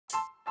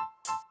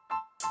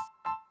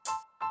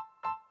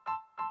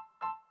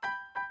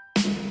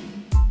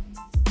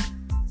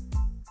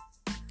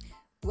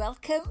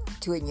Welcome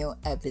to a new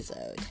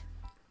episode.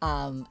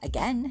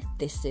 Again,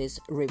 this is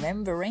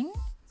remembering,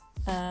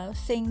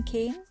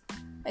 thinking,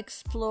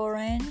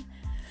 exploring,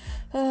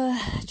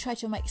 try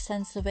to make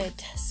sense of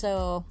it.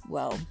 So,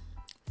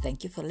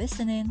 thank you for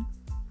listening.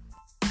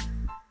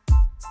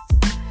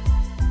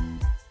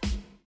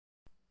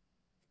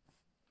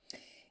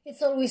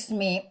 It's always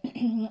me,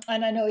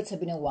 and I know it's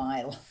been a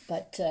while,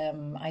 but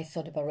I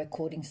thought about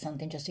recording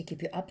something just to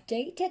keep you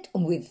updated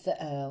with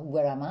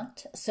where I'm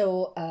at.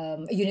 So,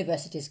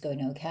 university is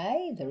going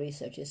okay. The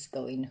research is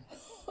going,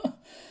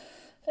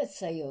 let's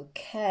say,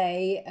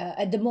 okay.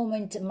 At the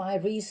moment, my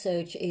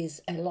research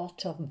is a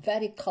lot of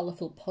very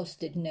colourful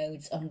post-it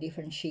notes on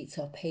different sheets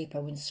of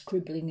paper when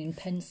scribbling in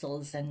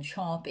pencils and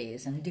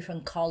Sharpies and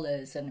different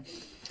colours and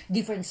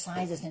different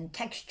sizes and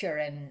texture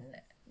and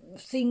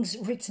things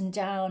written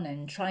down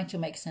and trying to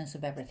make sense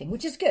of everything,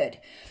 which is good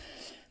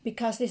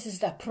because this is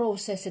the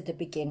process at the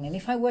beginning.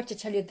 If I were to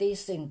tell you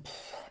this in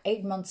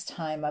 8 months'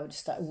 time, I would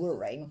start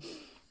worrying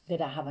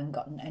that I haven't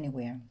gotten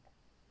anywhere.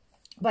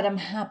 But I'm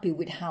happy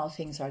with how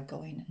things are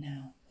going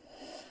now.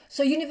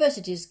 So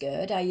university is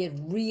good. I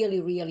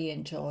really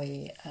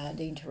enjoy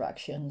the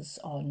interactions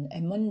on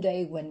a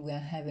Monday when we're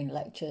having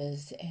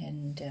lectures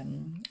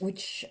and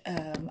which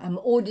I'm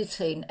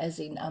auditing, as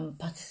in I'm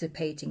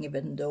participating,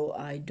 even though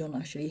I don't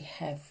actually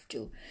have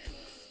to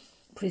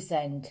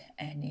present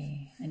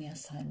any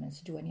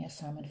assignments, do any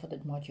assignment for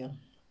that module.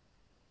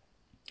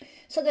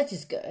 So that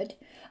is good.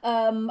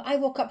 I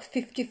woke up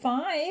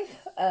 55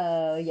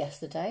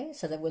 yesterday,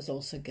 so that was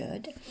also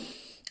good.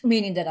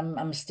 Meaning that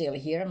I'm still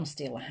here, I'm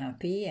still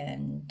happy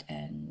and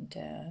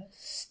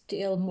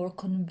still more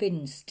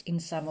convinced in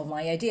some of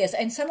my ideas.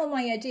 And some of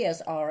my ideas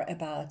are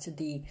about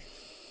the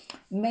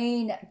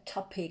main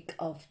topic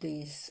of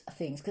these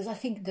things, because I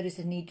think there is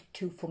a need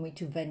for me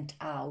to vent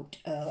out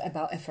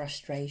about a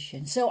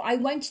frustration. So I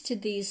went to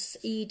this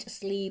Eat,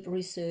 Sleep,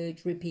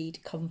 Research,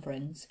 Repeat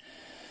conference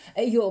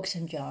at York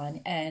St.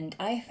 John, and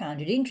I found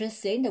it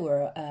interesting. There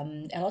were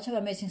a lot of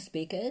amazing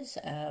speakers.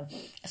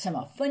 Some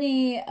are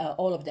funny,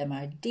 all of them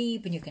are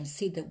deep, and you can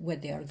see where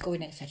they are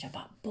going, etc.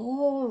 But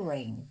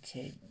boring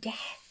to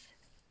death.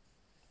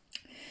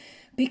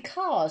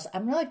 Because,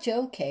 I'm not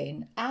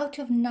joking, out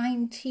of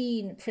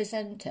 19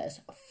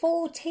 presenters,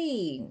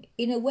 14,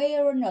 in a way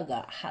or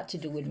another, had to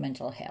do with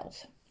mental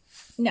health.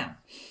 Now,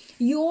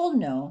 you all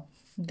know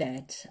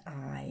that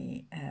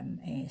I am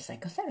a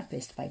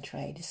psychotherapist by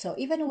trade. So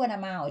even when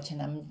I'm out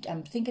and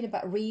I'm thinking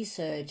about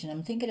research and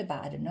I'm thinking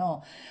about, I don't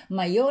know,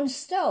 my own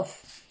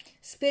stuff,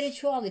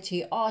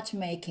 spirituality, art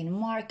making,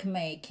 mark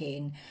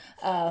making,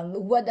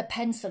 where the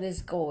pencil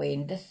is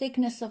going, the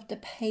thickness of the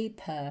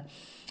paper,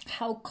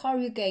 how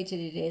corrugated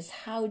it is,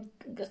 how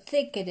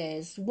thick it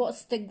is,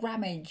 what's the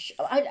grammage,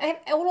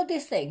 all of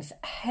these things,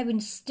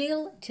 having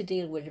still to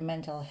deal with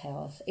mental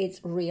health, it's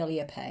really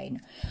a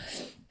pain.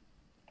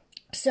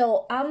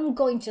 So I'm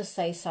going to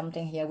say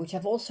something here, which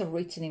I've also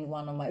written in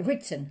one of my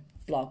written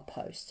blog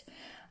posts.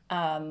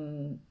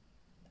 And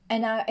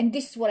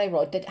this is what I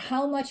wrote, that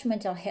how much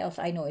mental health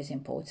I know is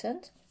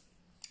important.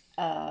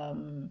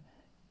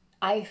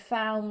 I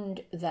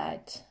found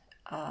that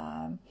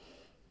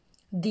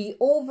the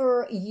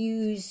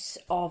overuse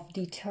of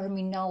the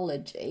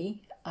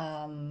terminology,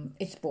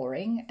 it's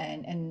boring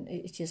and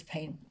it's just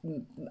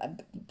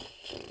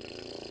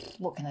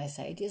what can I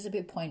say? It is a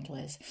bit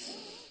pointless.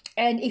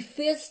 And it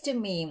feels to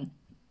me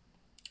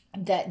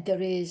that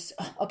there is,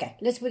 okay,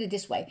 let's put it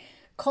this way.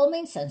 Call me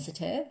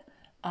insensitive,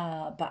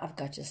 but I've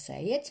got to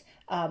say it.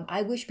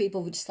 I wish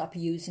people would stop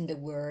using the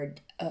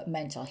word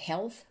mental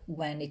health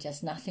when it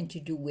has nothing to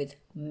do with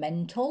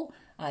mental,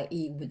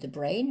 i.e. with the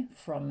brain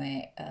from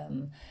a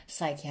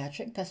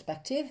psychiatric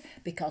perspective,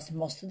 because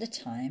most of the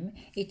time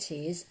it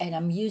is, and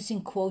I'm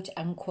using quote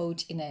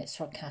unquote in a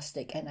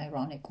sarcastic and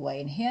ironic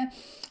way in here,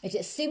 it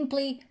is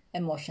simply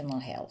emotional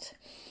health.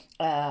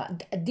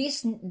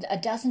 This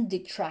doesn't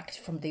detract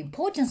from the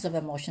importance of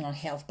emotional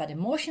health, but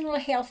emotional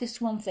health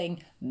is one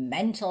thing,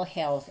 mental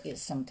health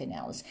is something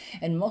else.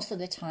 And most of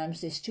the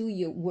times these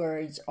two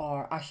words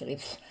are actually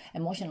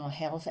emotional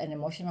health and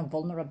emotional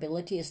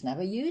vulnerability is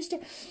never used.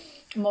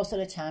 Most of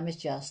the time it's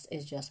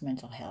just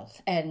mental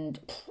health and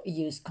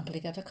used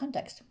completely out of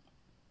context.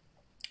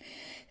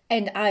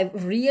 And I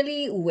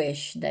really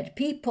wish that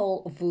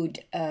people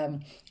would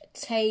I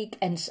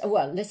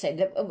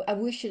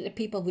wish that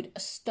people would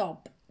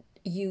stop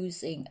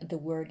using the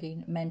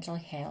wording mental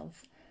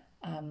health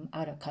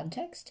out of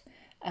context,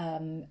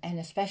 and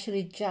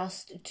especially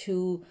just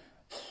to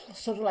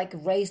sort of like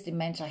raise the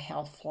mental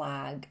health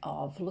flag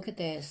of, look at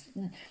this,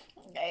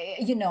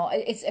 you know,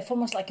 it's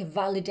almost like a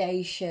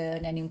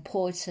validation and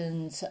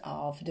importance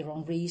of their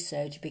own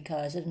research,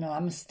 because, I don't know,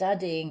 I'm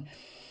studying,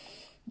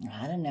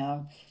 I don't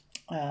know,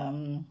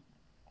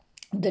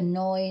 the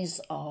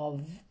noise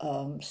of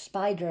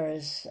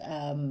spiders,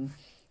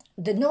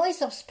 the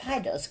noise of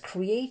spiders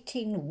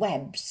creating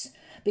webs,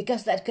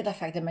 because that could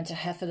affect the mental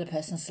health of the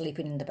person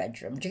sleeping in the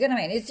bedroom. Do you get what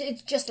I mean?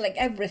 It's just like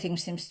everything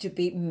seems to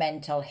be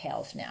mental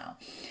health now.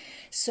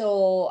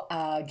 So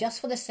just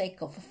for the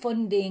sake of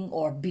funding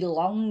or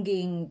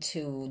belonging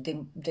to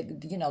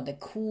the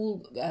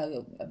cool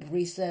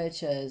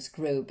researchers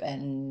group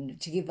and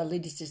to give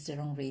validity to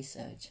their own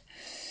research.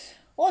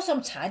 Also,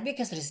 I'm tired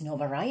because there is no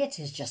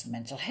variety. It's just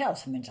mental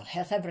health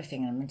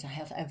everything, and mental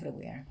health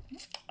everywhere.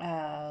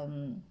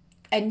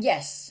 And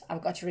yes,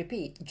 I've got to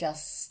repeat,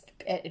 just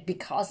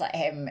because I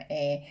am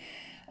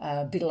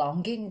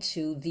belonging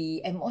to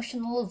the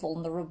emotional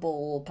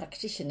vulnerable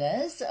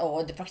practitioners,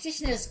 or the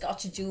practitioners got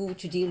to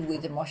deal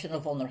with emotional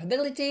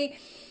vulnerability.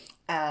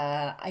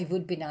 It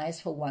would be nice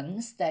for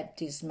once that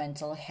this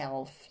mental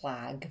health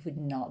flag would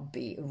not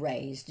be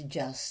raised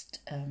just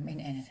in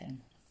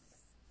anything.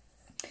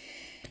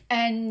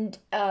 And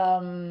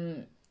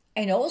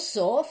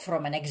also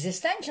from an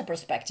existential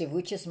perspective,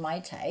 which is my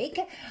take,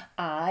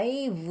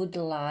 I would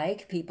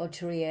like people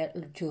to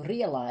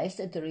realize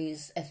that there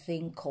is a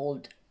thing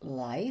called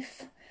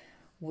life,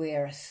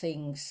 where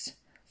things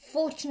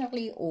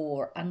fortunately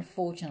or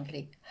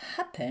unfortunately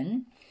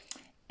happen,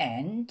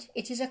 and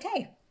it is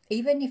okay.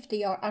 Even if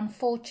they are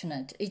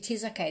unfortunate, it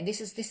is okay. This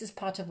is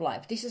part of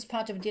life. This is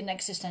part of the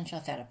existential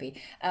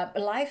therapy.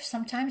 Life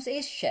sometimes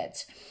is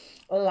shit.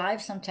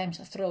 Life sometimes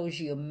throws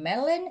you a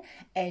melon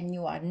and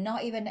you are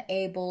not even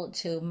able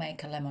to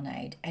make a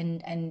lemonade.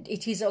 And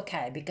it is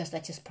okay, because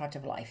that is part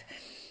of life.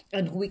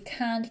 And we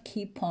can't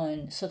keep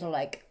on sort of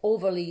like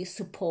overly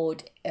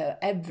support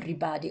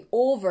everybody,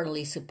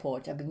 overly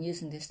support, I've been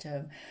using this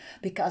term,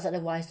 because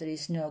otherwise there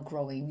is no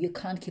growing. You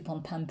can't keep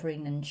on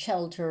pampering and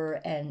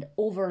shelter and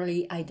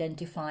overly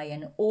identify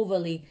and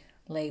overly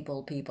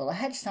label people. I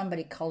had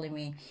somebody calling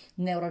me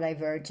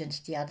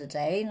neurodivergent the other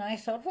day, and I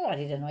thought, well, I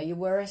didn't know you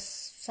were a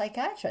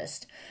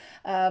psychiatrist.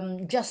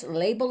 Just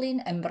labeling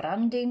and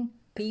branding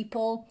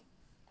people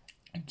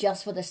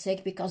just for the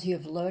sake, because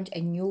you've learned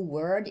a new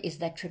word, is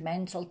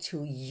detrimental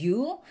to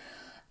you,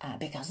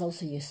 because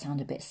also you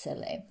sound a bit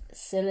silly.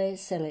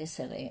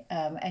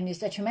 And it's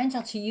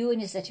detrimental to you,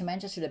 and it's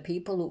detrimental to the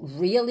people who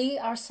really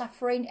are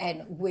suffering,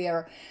 and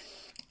where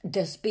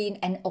there's been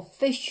an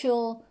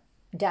official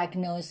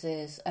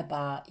diagnosis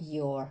about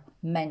your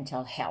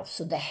mental health,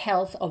 so the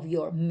health of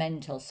your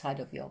mental side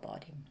of your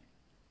body.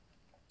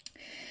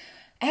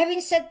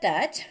 Having said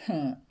that,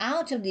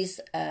 out of this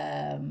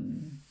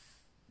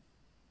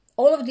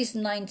all of these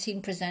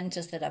 19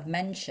 presenters that I've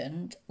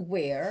mentioned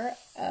were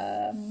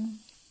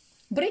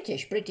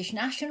British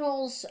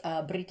nationals,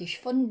 British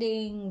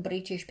funding,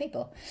 British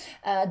people.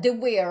 There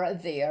were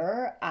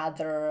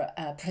other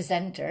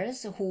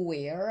presenters who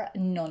were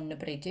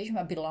non-British,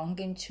 but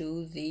belonging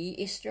to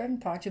the eastern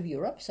part of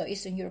Europe, so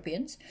Eastern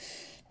Europeans.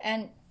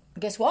 And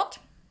guess what?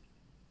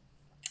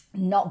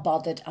 Not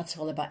bothered at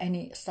all about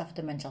any stuff of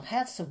the mental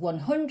health. So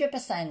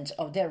 100%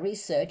 of their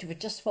research was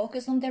just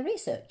focused on their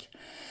research.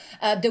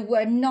 They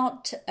were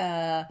not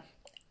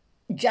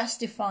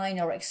justifying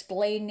or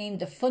explaining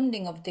the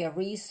funding of their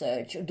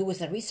research. There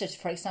was a research,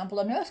 for example,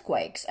 on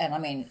earthquakes. And I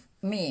mean,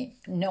 me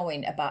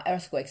knowing about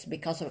earthquakes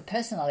because of a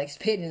personal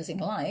experience in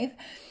life,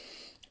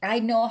 I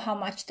know how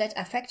much that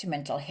affects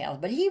mental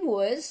health. But he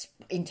was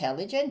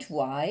intelligent,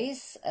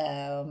 wise,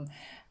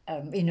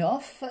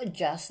 enough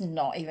just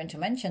not even to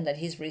mention that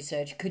his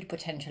research could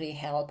potentially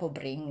help or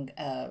bring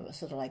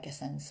sort of like a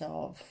sense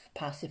of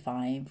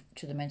pacifying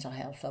to the mental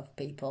health of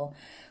people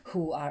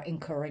who are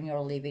incurring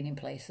or living in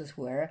places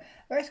where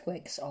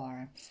earthquakes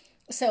are.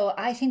 So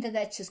I think that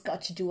that's just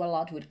got to do a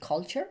lot with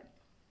culture.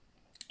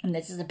 And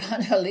this is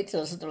about a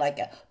little sort of like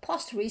a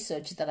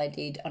post-research that I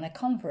did on a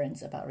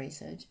conference about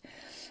research.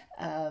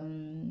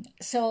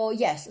 So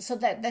yes, so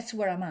that's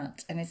where I'm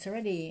at. And it's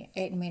already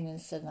 8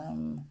 minutes and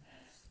I'm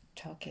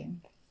talking.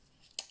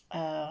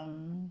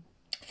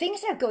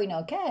 Things are going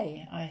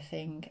okay, I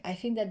think. I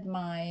think that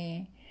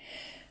my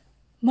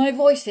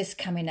voice is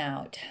coming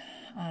out.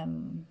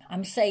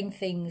 I'm saying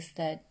things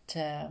that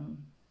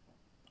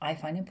I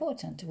find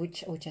important,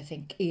 which I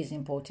think is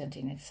important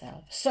in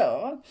itself.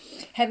 So,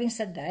 having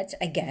said that,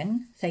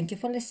 again, thank you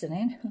for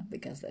listening,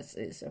 because this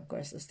is, of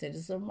course, the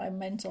status of my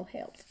mental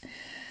health.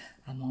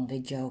 I'm only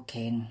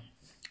joking.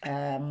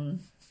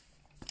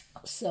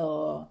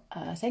 So,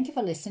 thank you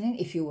for listening,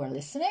 if you were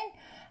listening,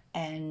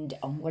 and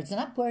onwards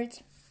and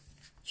upwards.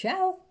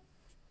 Ciao!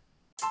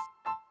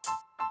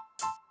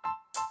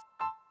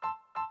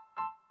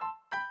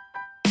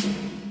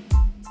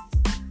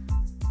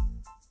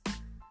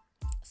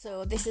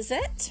 So this is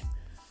it.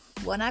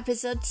 One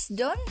episode's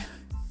done.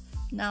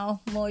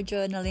 Now more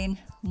journaling,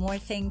 more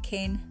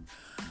thinking,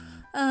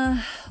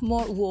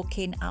 more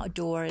walking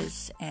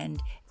outdoors and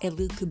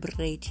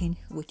elucubrating,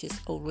 which is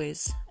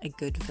always a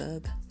good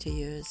verb to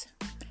use.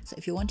 So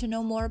if you want to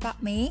know more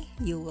about me,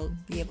 you will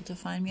be able to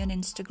find me on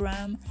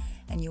Instagram,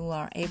 and you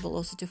are able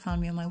also to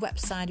find me on my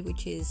website,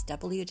 which is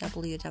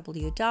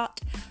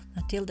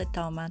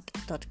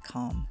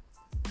www.matildetomat.com.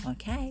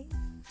 Okay,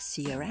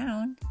 see you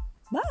around.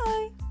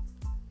 Bye!